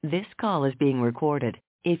This call is being recorded.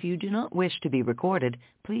 If you do not wish to be recorded,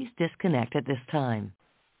 please disconnect at this time.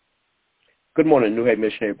 Good morning, New Haven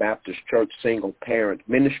Missionary Baptist Church Single Parent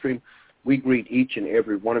Ministry. We greet each and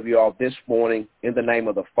every one of you all this morning in the name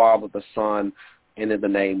of the Father, the Son, and in the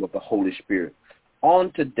name of the Holy Spirit.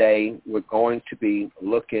 On today, we're going to be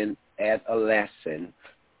looking at a lesson,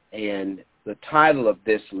 and the title of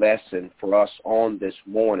this lesson for us on this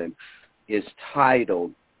morning is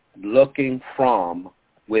titled, Looking from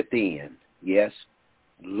Within. Yes,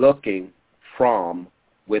 looking from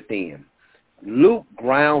within. Luke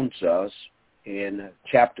grounds us in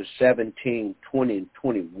chapter 17, 20, and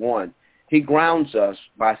 21. He grounds us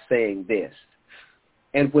by saying this,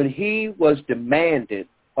 and when he was demanded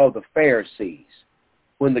of the Pharisees,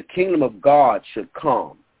 when the kingdom of God should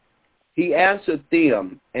come, he answered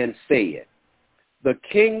them and said, the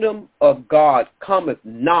kingdom of God cometh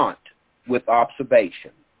not with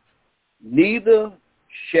observation, neither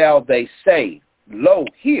shall they say, lo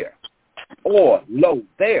here, or lo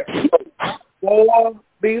there. For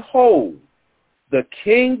behold, the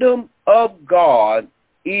kingdom of God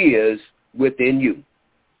is within you.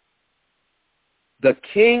 The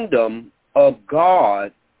kingdom of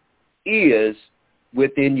God is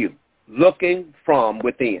within you, looking from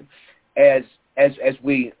within. As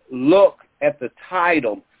we look at the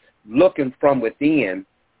title, Looking from Within,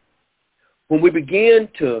 when we begin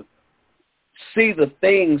to see the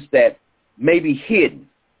things that may be hidden,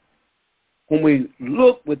 when we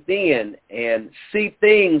look within and see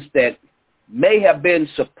things that may have been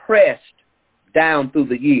suppressed down through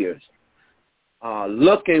the years,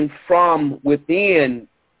 looking from within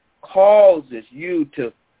causes you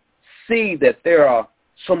to see that there are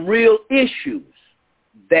some real issues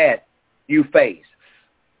that you face.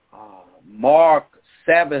 Mark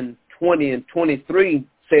 7, 20 and 23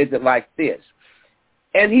 says it like this.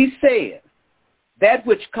 And he said, that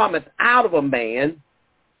which cometh out of a man,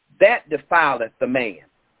 that defileth the man.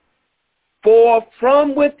 For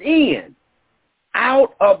from within,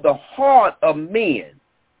 out of the heart of men,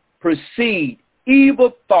 proceed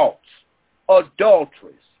evil thoughts,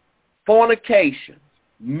 adulteries, fornications,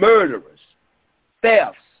 murderers,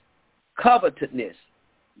 thefts, covetousness,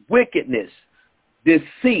 wickedness,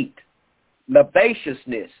 deceit,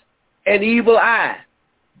 lasciviousness, an evil eye,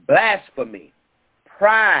 blasphemy,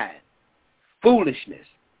 pride, foolishness.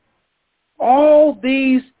 All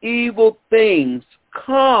these evil things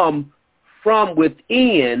come from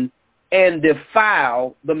within and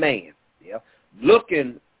defile the man. Yeah.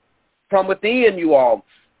 Looking from within, you all,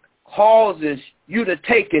 causes you to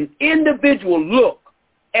take an individual look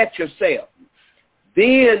at yourself.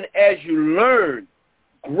 Then as you learn,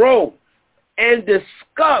 grow, and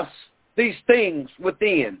discuss these things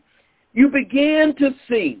within, you begin to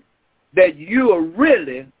see that you are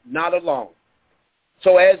really not alone.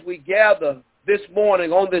 So as we gather this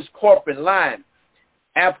morning on this corporate line,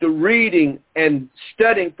 after reading and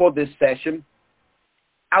studying for this session,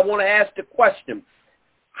 I want to ask the question,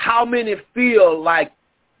 how many feel like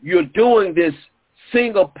you're doing this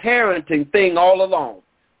single parenting thing all alone,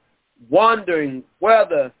 wondering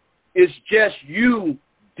whether it's just you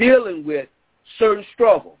dealing with certain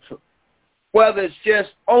struggles, whether it's just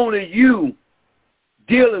only you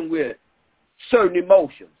dealing with certain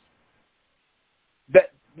emotions?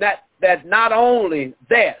 That not only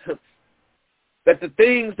that the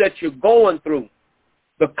things that you're going through,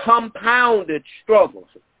 the compounded struggles,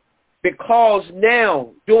 because now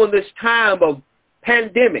during this time of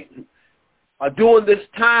pandemic, during this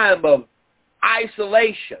time of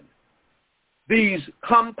isolation, these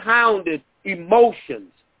compounded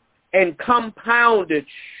emotions and compounded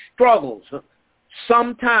struggles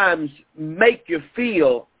sometimes make you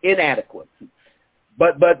feel inadequate.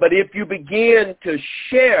 But if you begin to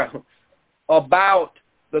share about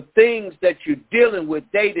the things that you're dealing with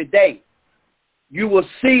day to day, you will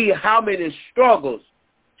see how many struggles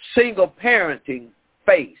single parenting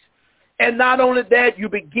face. And not only that, you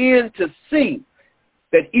begin to see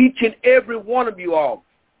that each and every one of you all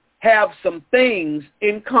have some things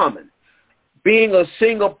in common. Being a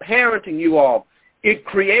single parenting, you all, it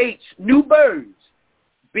creates new birds.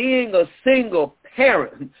 Being a single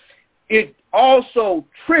parent, it also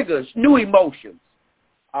triggers new emotions.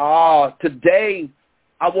 Today,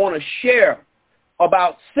 I want to share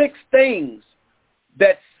about 6 things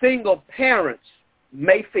that single parents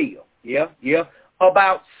may feel. Yeah.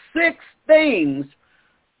 About 6 things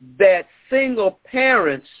that single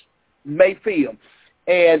parents may feel.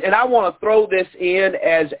 And I want to throw this in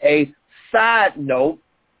as a side note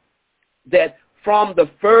that from the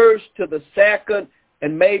first to the second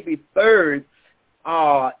and maybe third,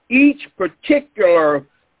 each particular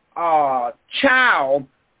child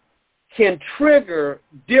can trigger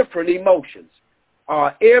different emotions.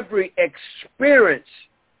 Every experience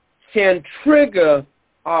can trigger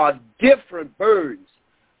different burdens.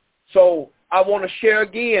 So I want to share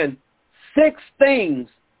again 6 things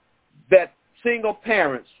that single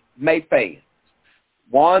parents may face.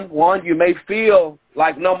 One, you may feel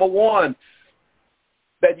like, number one,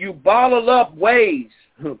 that you bottle up ways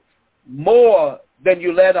more than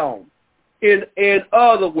you let on. In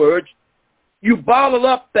other words, you bottle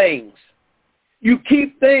up things. You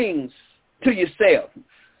keep things to yourself.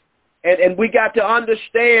 And we got to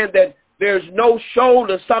understand that there's no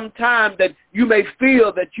shoulder sometimes that you may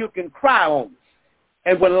feel that you can cry on.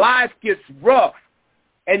 And when life gets rough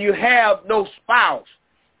and you have no spouse,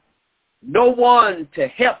 no one to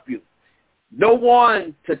help you, no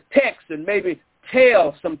one to text and maybe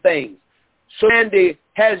tell some things. So Sandy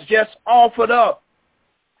has just offered up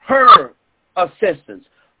her assistance,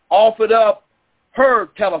 offered up her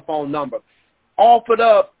telephone number, offered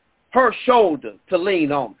up her shoulder to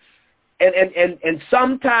lean on. And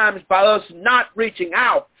sometimes by us not reaching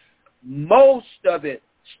out, most of it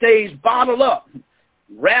stays bottled up,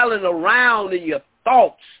 rattling around in your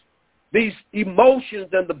thoughts. These emotions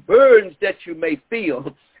and the burdens that you may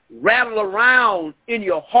feel rattle around in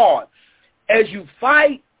your heart as you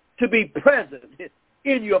fight to be present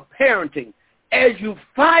in your parenting, as you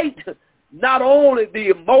fight not only the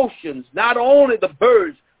emotions, not only the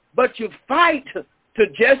burdens, but you fight to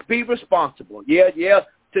just be responsible.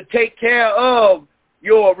 To take care of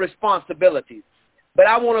your responsibilities. But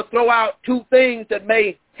I want to throw out 2 things that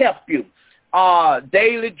may help you.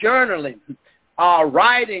 Daily journaling,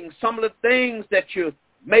 writing some of the things that you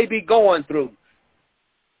may be going through,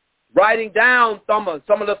 writing down some of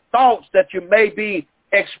the thoughts that you may be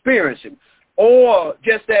experiencing, or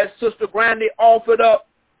just as Sister Grandy offered up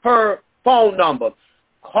her phone number,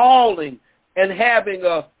 calling and having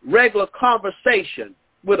a regular conversation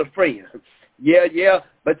with a friend.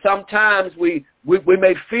 But sometimes we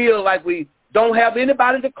may feel like we don't have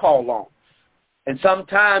anybody to call on. And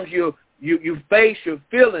sometimes you face your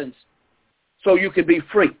feelings so you can be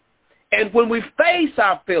free. And when we face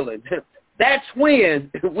our feelings, that's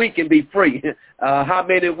when we can be free. How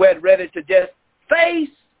many were ready to just face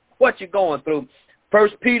what you're going through? 1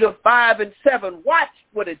 Peter 5:7, watch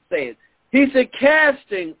what it says. He said,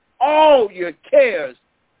 casting all your cares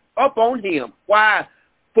upon him. Why?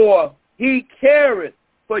 For he careth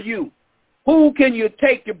for you. Who can you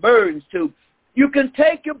take your burdens to? You can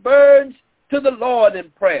take your burdens to the Lord in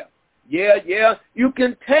prayer. You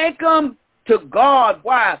can take them to God.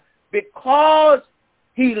 Why? Because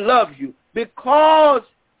he loves you. Because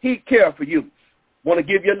he cares for you. I want to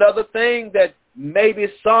give you another thing that maybe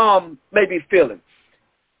some may be feeling.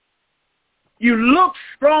 You look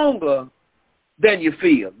stronger than you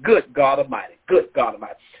feel. Good God Almighty. Good God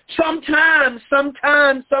Almighty. Sometimes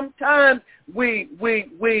we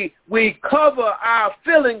cover our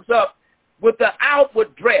feelings up with the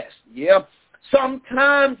outward dress.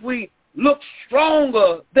 Sometimes we look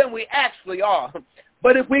stronger than we actually are.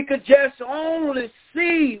 But if we could just only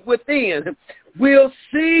see within, we'll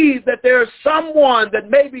see that there's someone that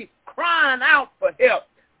may be crying out for help.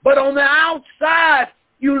 But on the outside,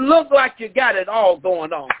 you look like you got it all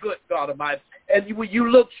going on. Good God Almighty. And you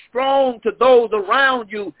look strong to those around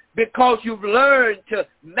you because you've learned to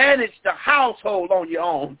manage the household on your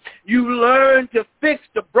own. You learned to fix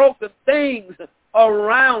the broken things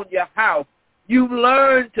around your house. You've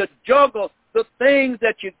learned to juggle the things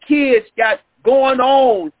that your kids got going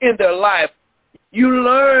on in their life. You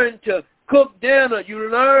learn to cook dinner. You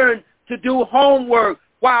learn to do homework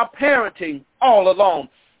while parenting all alone.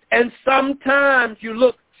 And sometimes you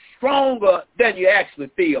look stronger than you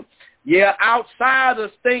actually feel.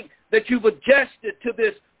 Outsiders think that you've adjusted to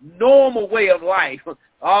this normal way of life.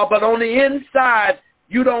 But on the inside,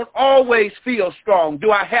 you don't always feel strong.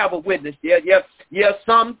 Do I have a witness?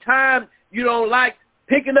 Sometimes you don't like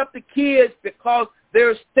picking up the kids because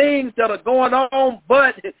there's things that are going on,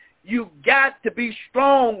 but you got to be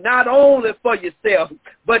strong not only for yourself,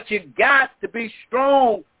 but you got to be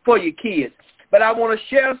strong for your kids. But I want to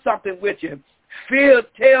share something with you. Fear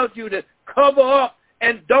tells you to cover up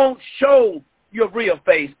and don't show your real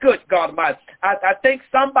face. Good God Almighty. I think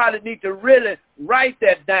somebody needs to really write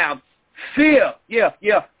that down. Fear,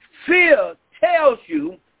 fear tells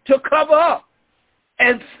you to cover up.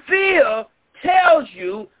 And fear tells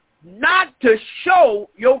you not to show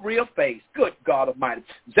your real face. Good God Almighty.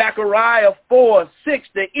 Zechariah 4:6,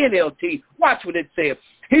 the NLT. Watch what it says.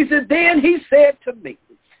 He said, then he said to me,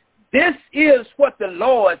 this is what the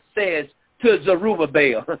Lord says to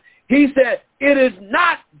Zerubbabel. He said, it is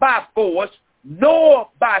not by force nor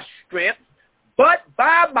by strength, but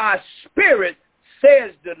by my Spirit,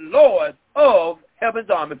 says the Lord of heaven's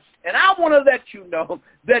army. And I want to let you know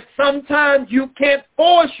that sometimes you can't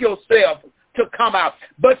force yourself to come out,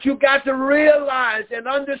 but you got to realize and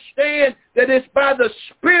understand that it's by the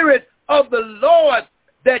Spirit of the Lord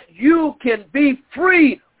that you can be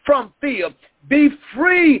free from fear. Be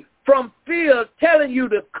free from fear telling you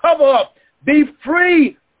to cover up. Be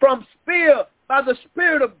free from fear by the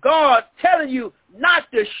Spirit of God telling you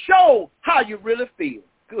not to show how you really feel.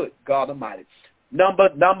 Good God Almighty. Number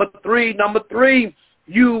three,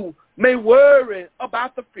 you may worry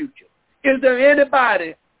about the future. Is there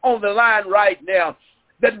anybody on the line right now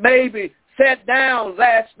that maybe sat down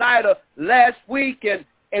last night or last week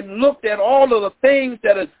and looked at all of the things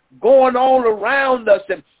that are going on around us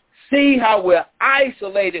and see how we're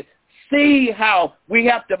isolated, see how we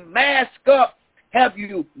have to mask up? Have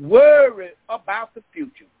you worried about the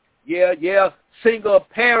future? Yeah, single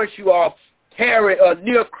parents, you all carry a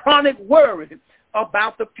near chronic worry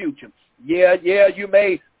about the future. Yeah, you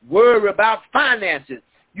may worry about finances.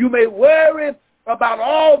 You may worry about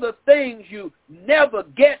all the things you never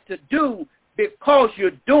get to do because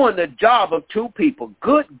you're doing the job of two people.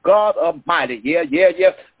 Good God Almighty. Yeah.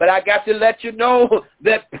 But I got to let you know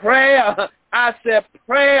that prayer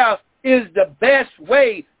is the best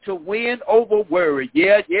way to win over worry.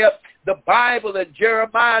 Yeah. The Bible in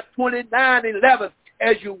Jeremiah 29:11,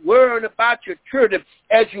 as you worry about your children,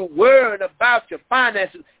 as you worry about your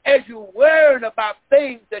finances, as you worry about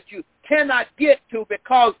things that you cannot get to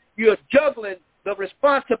because you're juggling the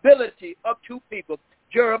responsibility of two people.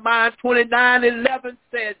 Jeremiah 29:11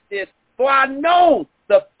 says this, for I know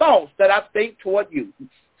the thoughts that I think toward you,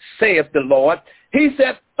 saith the Lord. He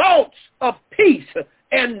said, thoughts of peace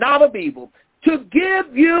and not of evil, to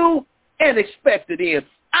give you an expected end.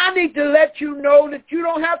 I need to let you know that you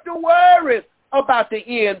don't have to worry about the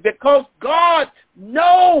end because God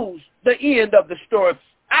knows the end of the story.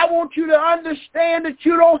 I want you to understand that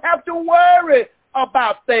you don't have to worry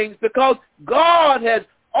about things because God has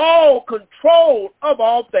all control of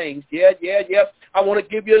all things. Yeah. I want to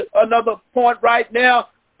give you another point right now.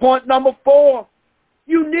 Point number 4.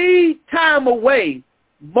 You need time away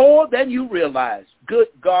more than you realize. Good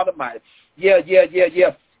God Almighty. Yeah.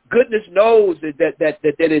 Goodness knows that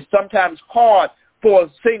it's sometimes hard for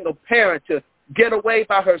a single parent to get away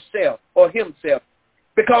by herself or himself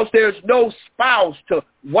because there's no spouse to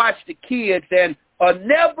watch the kids and a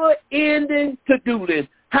never-ending to-do list.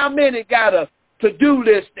 How many got a to-do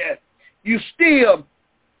list that you still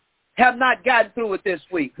have not gotten through it this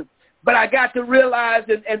week? But I got to realize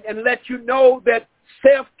and let you know that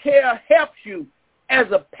self-care helps you as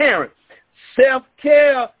a parent.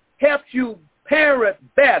 Self-care helps you parent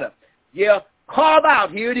better. Yeah, carve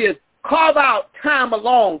out, here it is, carve out time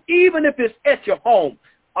alone, even if it's at your home,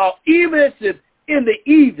 or even if it's in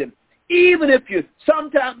the evening, even if you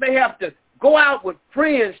sometimes may have to go out with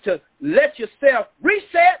friends to let yourself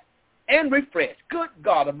reset and refresh. Good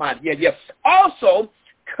God Almighty. Yeah. Also,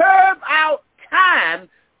 carve out time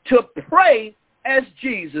to pray as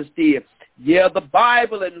Jesus did. Yeah, the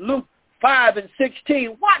Bible in Luke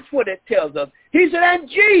 5:16, watch what it tells us. He said, and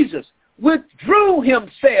Jesus withdrew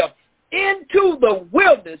himself into the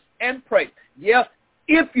wilderness and prayed. Yeah,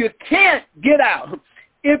 if you can't get out,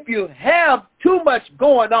 if you have too much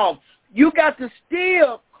going on, you got to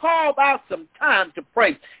still carve out some time to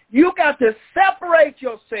pray. You got to separate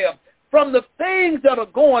yourself from the things that are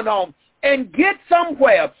going on and get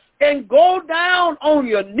somewhere and go down on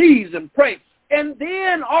your knees and pray. And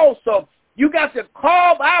then also, you got to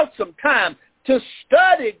carve out some time to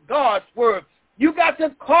study God's word. You got to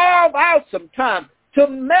carve out some time to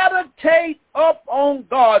meditate up on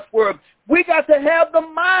God's word. We got to have the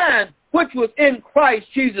mind which was in Christ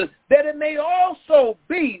Jesus, that it may also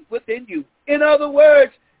be within you. In other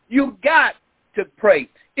words, you got to pray.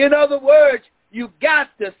 In other words, you got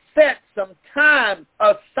to set some time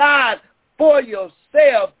aside for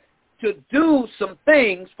yourself to do some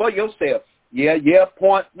things for yourself. Yeah.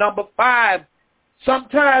 Point number 5.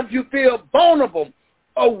 Sometimes you feel vulnerable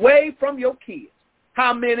away from your kids.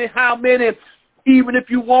 How many, even if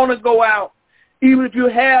you want to go out, even if you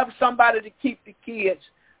have somebody to keep the kids,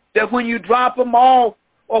 that when you drop them off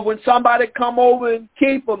or when somebody come over and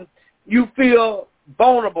keep them, you feel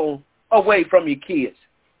vulnerable away from your kids.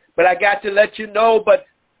 But I got to let you know, but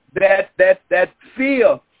that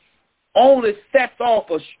fear only sets off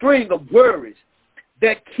a string of worries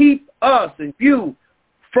that keep us and you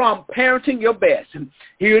from parenting your best.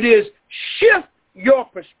 Here it is. Shift your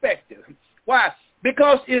perspective. Why?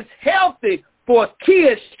 Because it's healthy for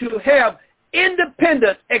kids to have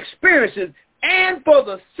independent experiences and for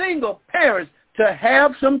the single parents to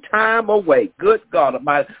have some time away. Good God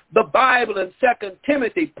Almighty. The Bible in 2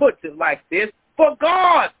 Timothy puts it like this: for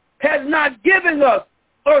God has not given us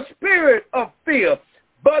a spirit of fear,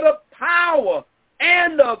 but of power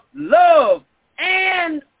and of love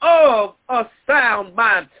and of a sound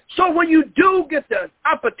mind. So when you do get the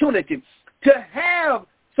opportunity to have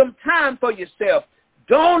some time for yourself,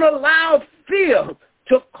 don't allow fear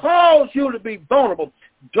to cause you to be vulnerable.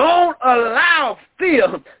 Don't allow fear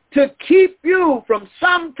to keep you from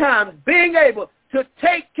sometimes being able to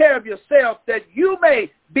take care of yourself that you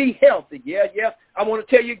may be healthy. Yeah. I want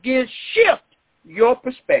to tell you again, shift your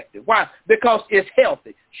perspective. Why? Because it's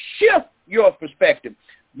healthy. Shift your perspective.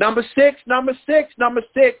 Number six.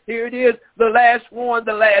 Here it is, the last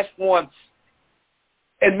one.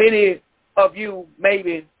 And many of you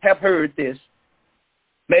maybe have heard this.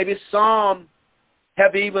 Maybe some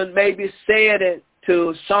have even maybe said it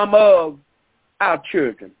to some of our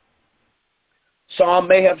children. Some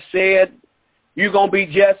may have said, you're going to be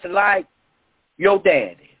just like your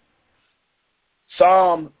daddy.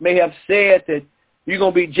 Some may have said that you're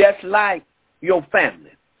going to be just like your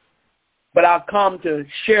family. But I'll come to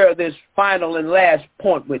share this final and last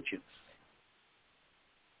point with you.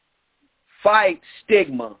 Fight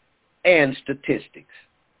stigma and statistics.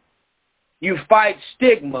 You fight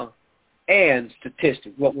stigma and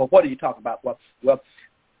statistics. Well, what are you talking about? Well,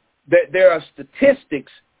 there are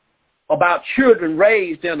statistics about children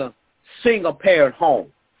raised in a single-parent home.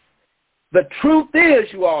 The truth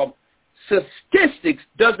is, you all, statistics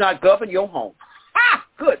does not govern your home.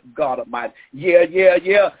 Good God Almighty.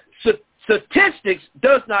 Yeah. Statistics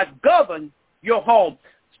does not govern your home.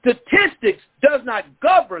 Statistics does not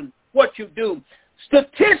govern what you do.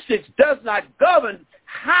 Statistics does not govern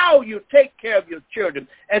how you take care of your children.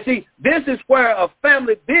 And see, this is where a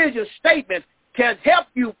family vision statement can help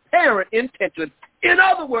you parent intentionally. In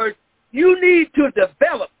other words, you need to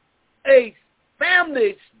develop a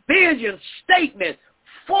family vision statement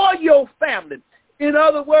for your family. In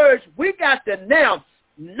other words, we got to now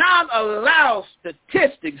not allow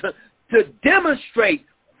statistics to demonstrate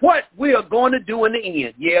what we are going to do in the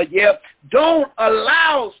end. Yeah. Don't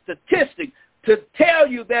allow statistics to tell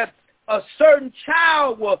you that a certain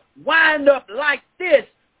child will wind up like this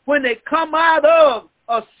when they come out of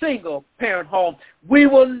a single-parent home. We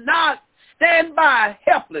will not stand by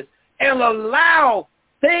helpless and allow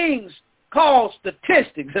things called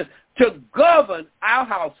statistics to govern our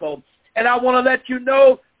household. And I want to let you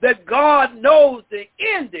know that God knows the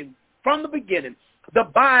ending from the beginning. The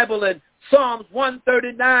Bible in Psalms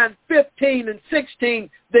 139, 15, and 16,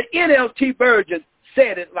 the NLT version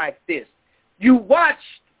said it like this: you watched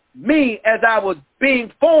me as I was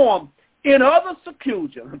being formed in utter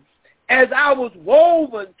seclusion, as I was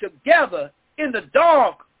woven together in the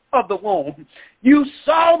dark of the womb. You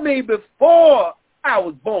saw me before I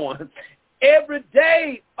was born. Every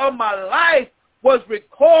day of my life was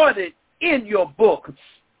recorded in your book.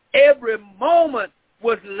 Every moment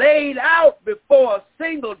was laid out before a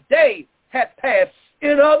single day had passed.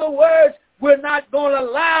 In other words, we're not going to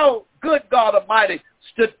allow, good God Almighty,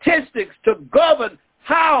 statistics to govern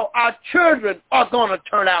how our children are going to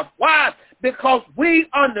turn out. Why? Because we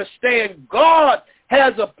understand God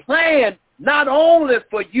has a plan not only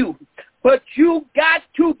for you, but you got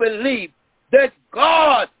to believe that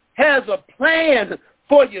God has a plan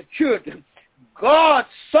for your children. God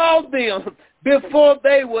saw them before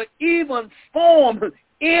they were even formed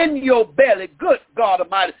in your belly. Good God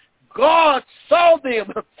Almighty. God saw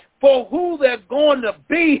them for who they're going to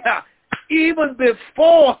be even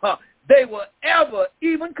before they were ever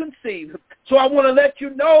even conceived. So I want to let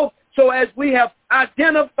you know, so as we have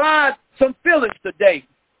identified some feelings today,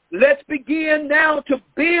 let's begin now to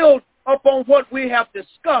build upon what we have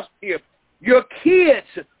discussed here. Your kids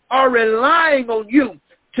are relying on you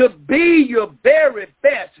to be your very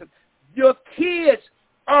best. Your kids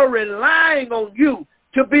are relying on you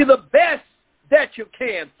to be the best that you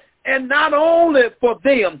can. And not only for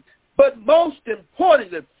them, but most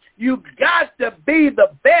importantly, you've got to be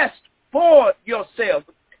the best for yourself.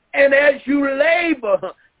 And as you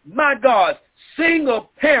labor, my God, single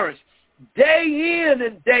parents, day in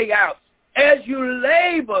and day out, as you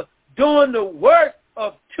labor doing the work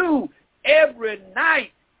of two every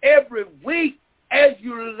night, every week, as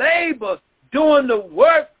you labor doing the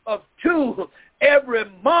work of two every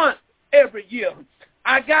month, every year,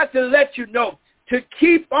 I got to let you know to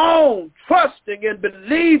keep on trusting and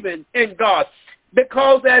believing in God.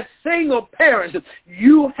 Because as single parents,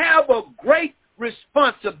 you have a great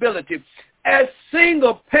responsibility. As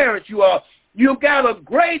single parents, you got a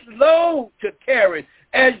great load to carry,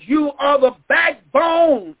 as you are the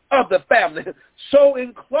backbone of the family. So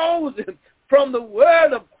in closing, from the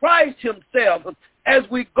word of Christ himself as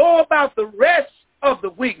we go about the rest of the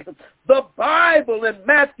week. The Bible in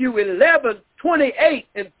Matthew 11:28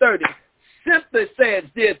 and 30 simply says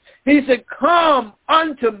this. He said, come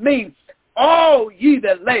unto me, all ye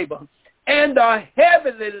that labor and are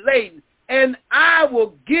heavily laden, and I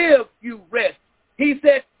will give you rest. He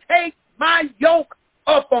said, take my yoke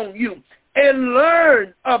upon you and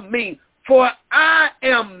learn of me, for I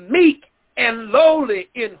am meek and lowly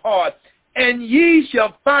in heart, and ye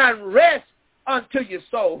shall find rest unto your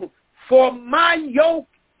soul. For my yoke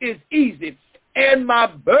is easy and my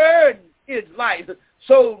burden is light.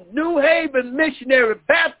 So New Haven Missionary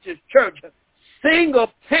Baptist Church, Single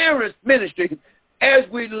Parents Ministry, as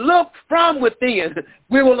we look from within,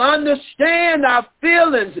 we will understand our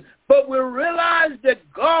feelings, but we'll realize that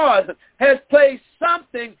God has placed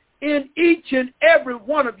something in each and every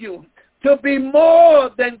one of you to be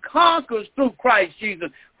more than conquerors through Christ Jesus.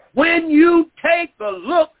 When you take a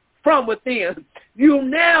look from within, you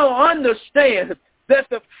now understand that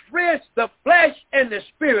the flesh and the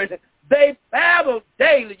spirit, they battle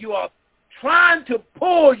daily. You are trying to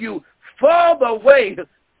pull you further away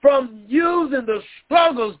from using the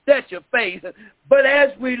struggles that you face. But as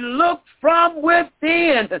we look from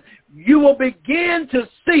within, you will begin to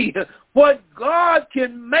see what God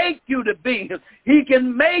can make you to be. He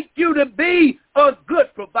can make you to be a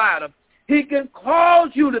good provider. He can cause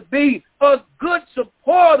you to be a good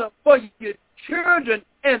supporter for your children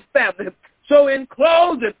and family. So in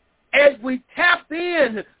closing, as we tap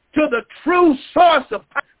in to the true source of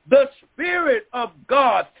power, the Spirit of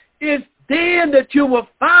God, is then that you will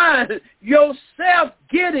find yourself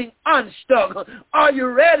getting unstuck. Are you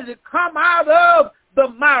ready to come out of the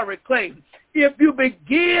miry clay? If you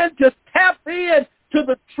begin to tap in to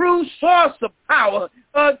the true source of power,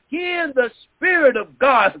 again, the Spirit of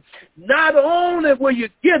God, not only will you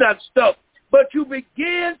get unstuck, but you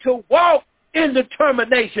begin to walk in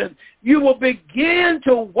determination. You will begin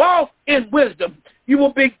to walk in wisdom. You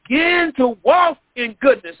will begin to walk in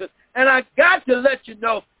goodness. And I got to let you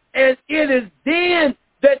know, and it is then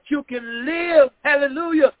that you can live,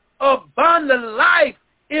 hallelujah, abundant life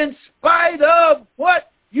in spite of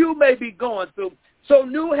what you may be going through. So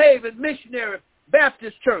New Haven Missionary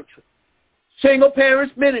Baptist Church, Single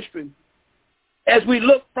Parents Ministry, as we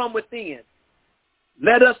look from within,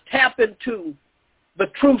 let us tap into the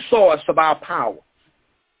true source of our power.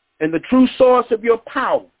 And the true source of your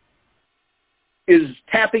power is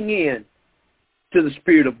tapping in to the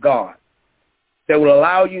Spirit of God that will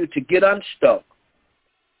allow you to get unstuck,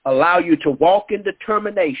 allow you to walk in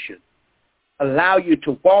determination, allow you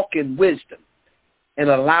to walk in wisdom, and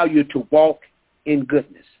allow you to walk in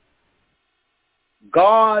goodness.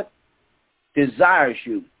 God desires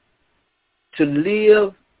you to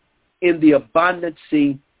live in the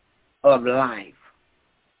abundancy of life.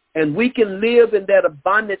 And we can live in that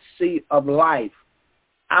abundancy of life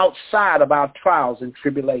outside of our trials and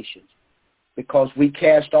tribulations because we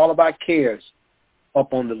cast all of our cares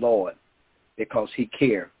upon the Lord because he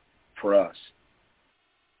cared for us.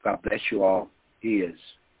 God bless you all is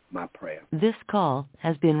my prayer. This call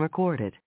has been recorded.